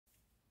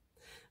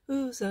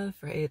Who's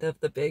afraid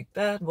of the big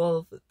bad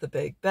wolf? The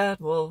big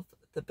bad wolf,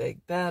 the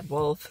big bad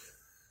wolf.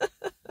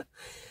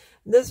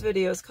 This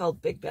video is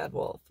called Big Bad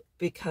Wolf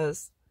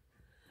because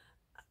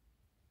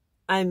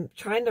I'm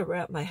trying to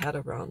wrap my head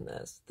around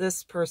this.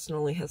 This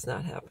personally has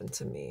not happened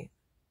to me,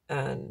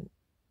 and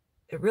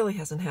it really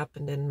hasn't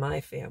happened in my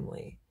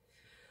family.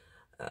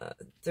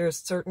 There's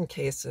certain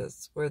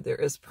cases where there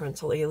is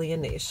parental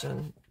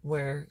alienation,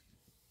 where,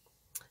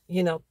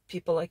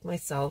 people like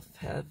myself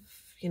have,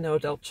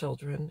 adult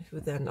children who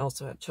then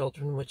also have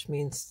children, which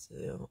means,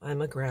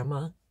 I'm a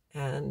grandma,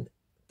 and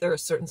there are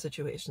certain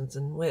situations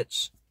in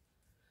which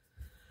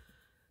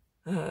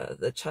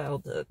the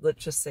child,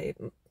 let's just say,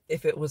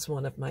 if it was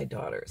one of my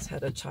daughters,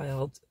 had a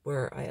child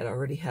where I had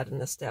already had an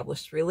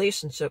established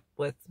relationship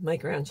with my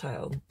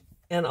grandchild,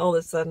 and all of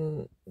a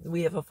sudden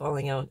we have a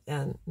falling out,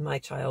 and my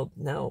child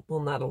now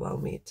will not allow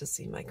me to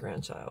see my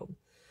grandchild.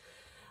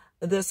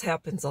 This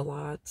happens a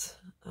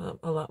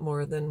lot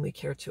more than we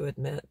care to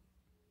admit.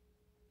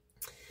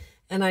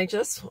 And it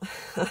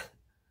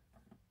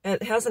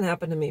hasn't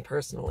happened to me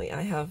personally.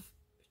 I have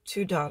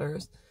 2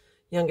 daughters.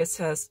 Youngest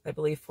has, I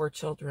believe, 4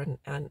 children,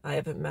 and I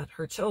haven't met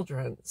her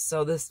children.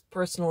 So this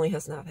personally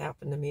has not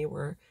happened to me,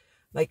 where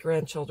my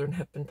grandchildren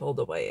have been pulled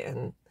away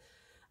and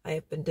I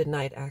have been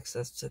denied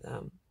access to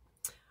them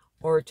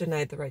or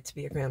denied the right to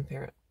be a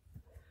grandparent.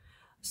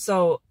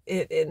 So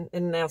in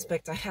an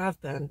aspect I have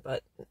been,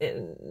 but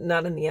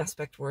not in the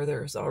aspect where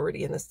there's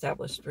already an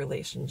established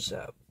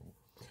relationship.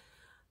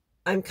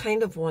 I'm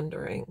kind of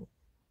wondering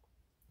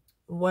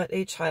what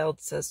a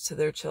child says to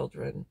their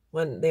children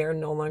when they are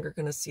no longer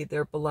going to see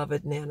their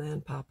beloved Nana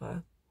and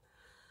Papa.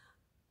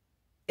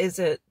 Is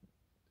it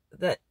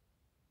that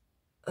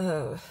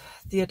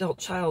the adult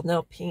child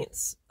now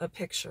paints a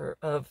picture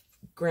of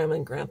Grandma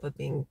and Grandpa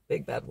being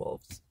big bad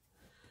wolves?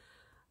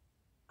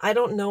 I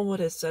don't know what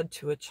is said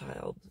to a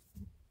child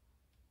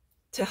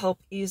to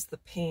help ease the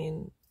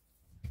pain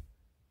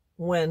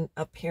when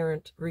a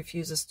parent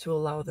refuses to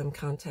allow them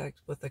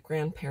contact with a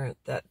grandparent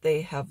that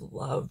they have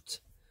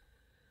loved,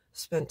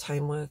 spent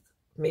time with.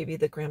 Maybe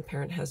the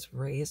grandparent has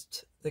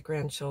raised the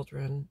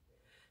grandchildren,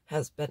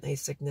 has been a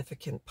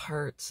significant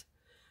part.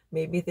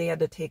 Maybe they had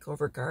to take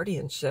over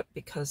guardianship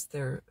because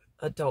their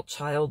adult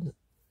child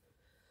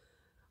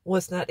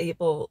was not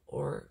able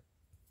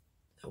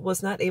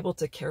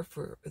to care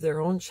for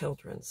their own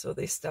children. So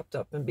they stepped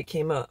up and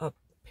became a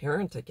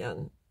parent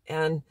again.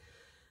 And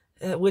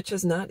which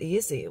is not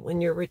easy.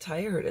 When you're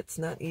retired, it's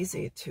not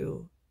easy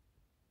to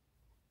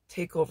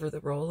take over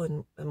the role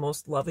and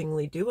most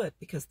lovingly do it,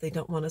 because they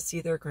don't want to see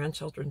their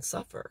grandchildren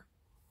suffer.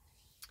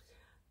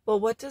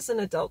 Well, what does an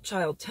adult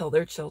child tell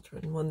their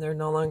children when they're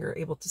no longer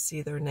able to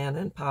see their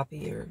Nana and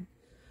Poppy or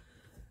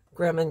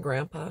Grandma and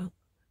Grandpa?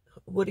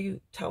 What do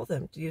you tell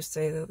them? Do you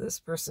say that this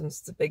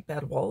person's the big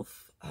bad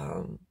wolf?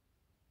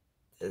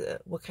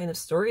 What kind of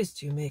stories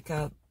do you make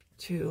up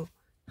to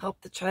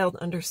help the child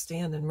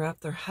understand and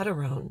wrap their head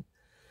around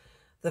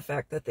the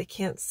fact that they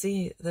can't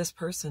see this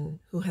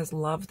person who has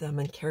loved them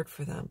and cared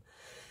for them?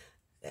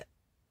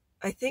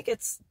 I think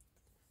it's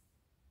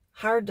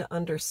hard to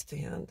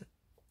understand,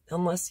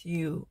 unless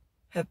you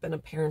have been a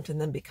parent and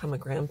then become a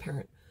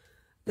grandparent,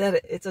 that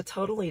it's a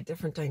totally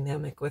different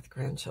dynamic with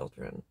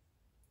grandchildren.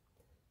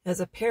 As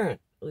a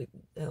parent,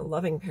 a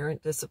loving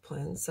parent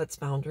disciplines, sets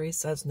boundaries,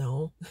 says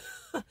no,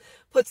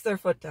 puts their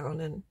foot down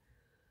and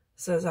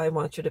says, I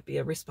want you to be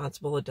a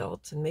responsible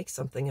adult and make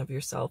something of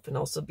yourself, and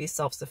also be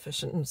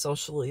self-sufficient and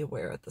socially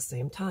aware at the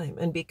same time,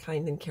 and be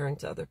kind and caring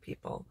to other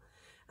people.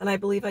 And I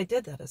believe I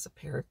did that as a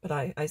parent, but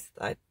I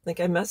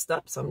think I messed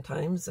up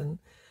sometimes, and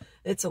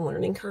it's a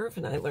learning curve,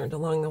 and I learned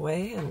along the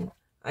way, and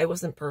I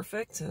wasn't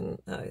perfect, and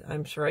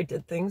I'm sure I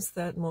did things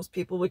that most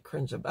people would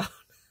cringe about.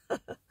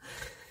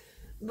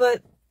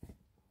 But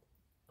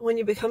when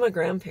you become a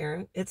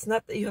grandparent, it's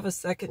not that you have a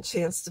second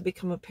chance to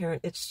become a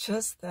parent. It's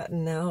just that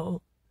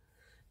now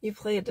you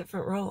play a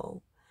different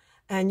role,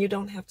 and you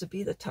don't have to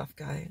be the tough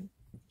guy.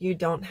 You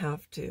don't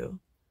have to.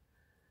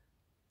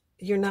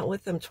 You're not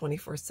with them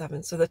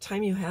 24/7. So the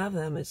time you have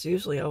them is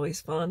usually always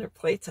fun or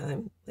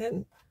playtime.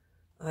 And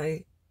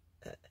I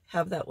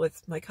have that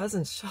with my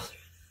cousin's children.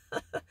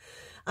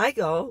 I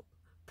go,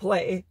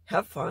 play,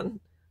 have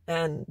fun,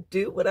 and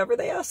do whatever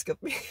they ask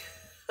of me.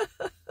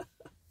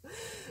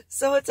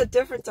 So it's a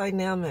different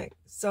dynamic.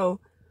 So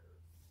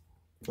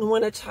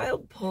when a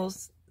child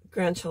pulls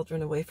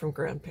grandchildren away from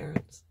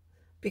grandparents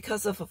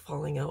because of a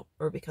falling out,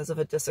 or because of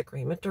a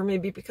disagreement, or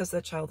maybe because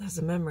that child has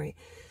a memory,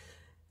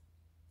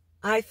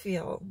 I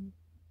feel,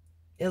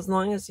 as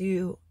long as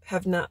you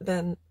have not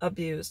been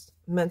abused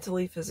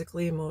mentally,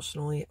 physically,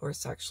 emotionally, or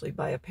sexually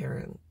by a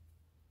parent,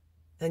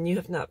 and you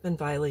have not been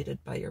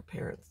violated by your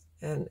parents,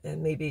 and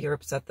maybe you're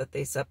upset that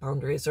they set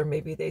boundaries, or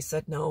maybe they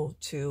said no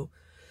to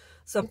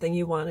something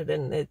you wanted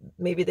and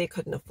maybe they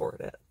couldn't afford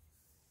it.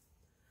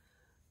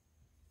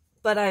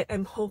 But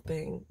I'm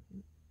hoping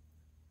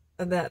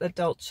that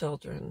adult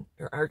children,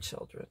 or our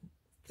children,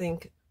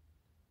 think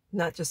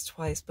not just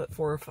twice, but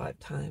 4 or 5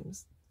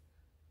 times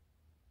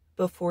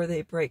before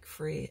they break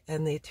free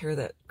and they tear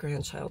that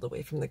grandchild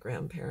away from the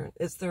grandparent?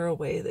 Is there a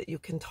way that you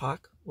can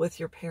talk with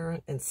your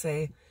parent and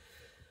say,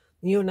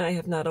 you and I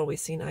have not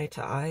always seen eye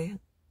to eye.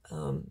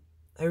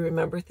 I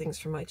remember things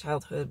from my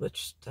childhood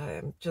which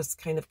I'm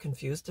just kind of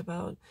confused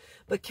about,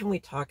 but can we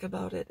talk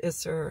about it?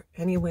 Is there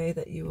any way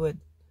that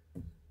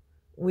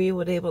we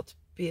would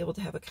be able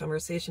to have a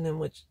conversation in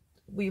which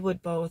we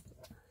would both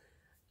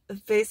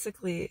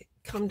basically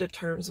come to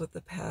terms with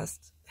the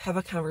past, have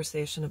a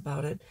conversation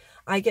about it?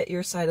 I get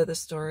your side of the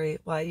story,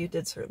 why you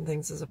did certain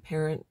things as a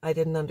parent I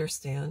didn't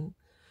understand,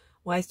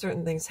 why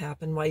certain things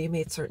happened, why you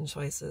made certain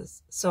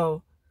choices.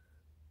 So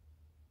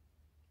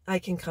I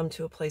can come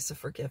to a place of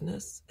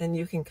forgiveness, and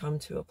you can come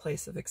to a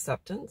place of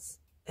acceptance,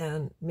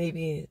 and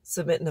maybe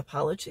submit an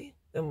apology,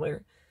 and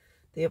where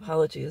the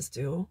apology is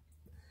due.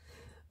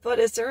 But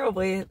is there a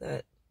way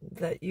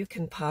that you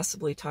can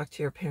possibly talk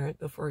to your parent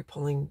before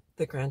pulling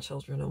the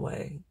grandchildren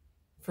away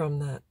from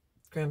that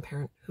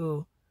grandparent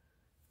who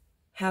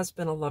has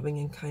been a loving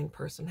and kind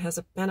person, has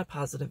been a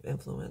positive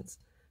influence,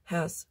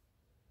 has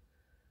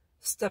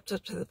stepped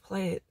up to the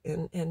plate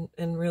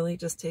and really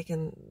just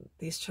taken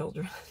these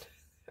children?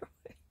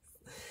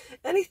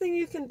 Anything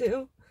you can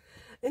do,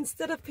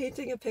 instead of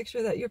painting a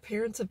picture that your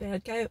parent's a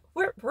bad guy.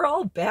 We're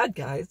all bad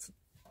guys.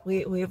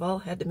 We've all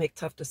had to make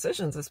tough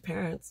decisions as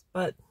parents,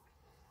 but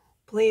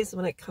please,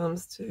 when it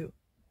comes to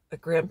a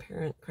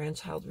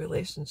grandparent-grandchild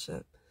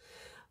relationship,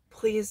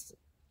 please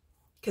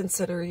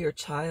consider your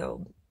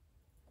child.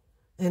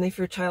 And if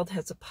your child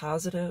has a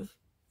positive,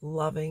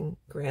 loving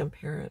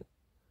grandparent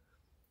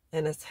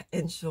and has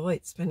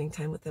enjoyed spending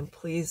time with them,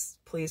 please,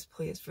 please,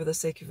 please, for the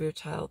sake of your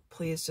child,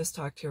 please just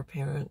talk to your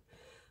parent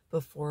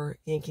before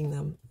yanking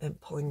them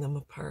and pulling them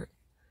apart.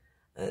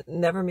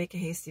 Never make a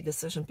hasty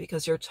decision,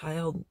 because your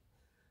child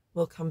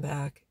will come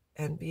back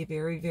and be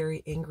very,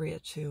 very angry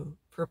at you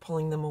for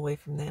pulling them away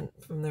from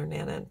their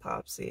Nana and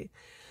Popsy.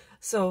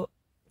 So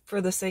for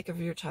the sake of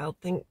your child,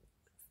 think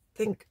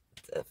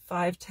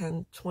 5,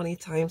 10, 20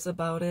 times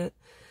about it.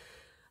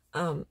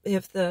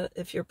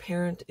 If your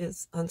parent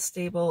is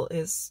unstable,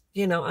 is,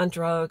 on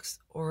drugs,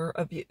 or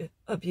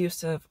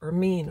abusive or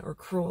mean or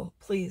cruel,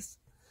 please,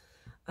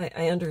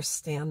 I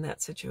understand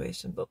that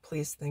situation, but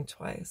please think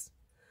twice,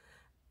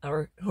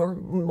 or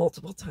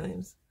multiple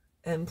times,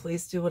 and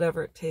please do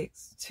whatever it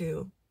takes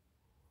to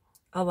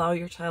allow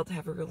your child to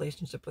have a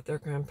relationship with their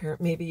grandparent.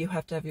 Maybe you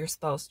have to have your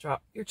spouse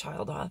drop your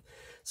child off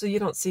so you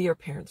don't see your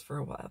parents for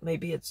a while.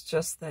 Maybe it's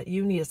just that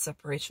you need a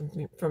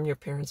separation from your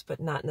parents, but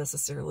not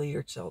necessarily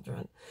your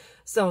children.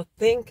 So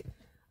think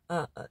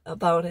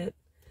about it.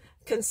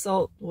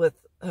 Consult with,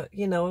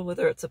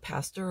 whether it's a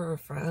pastor or a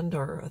friend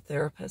or a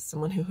therapist,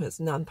 someone who is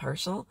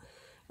non-partial.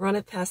 Run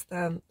it past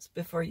them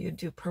before you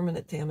do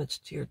permanent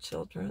damage to your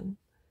children.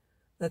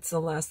 That's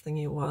the last thing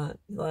you want.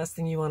 The last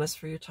thing you want is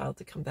for your child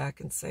to come back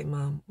and say,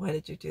 Mom, why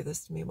did you do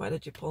this to me? Why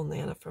did you pull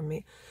Nana from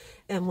me?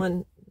 And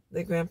when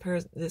the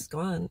grandparent is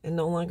gone and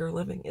no longer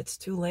living, it's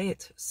too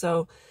late.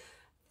 So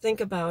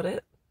think about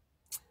it,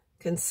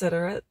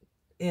 consider it,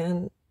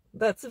 and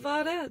that's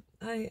about it.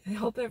 I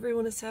hope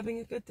everyone is having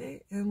a good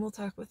day, and we'll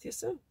talk with you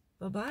soon.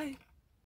 Bye-bye.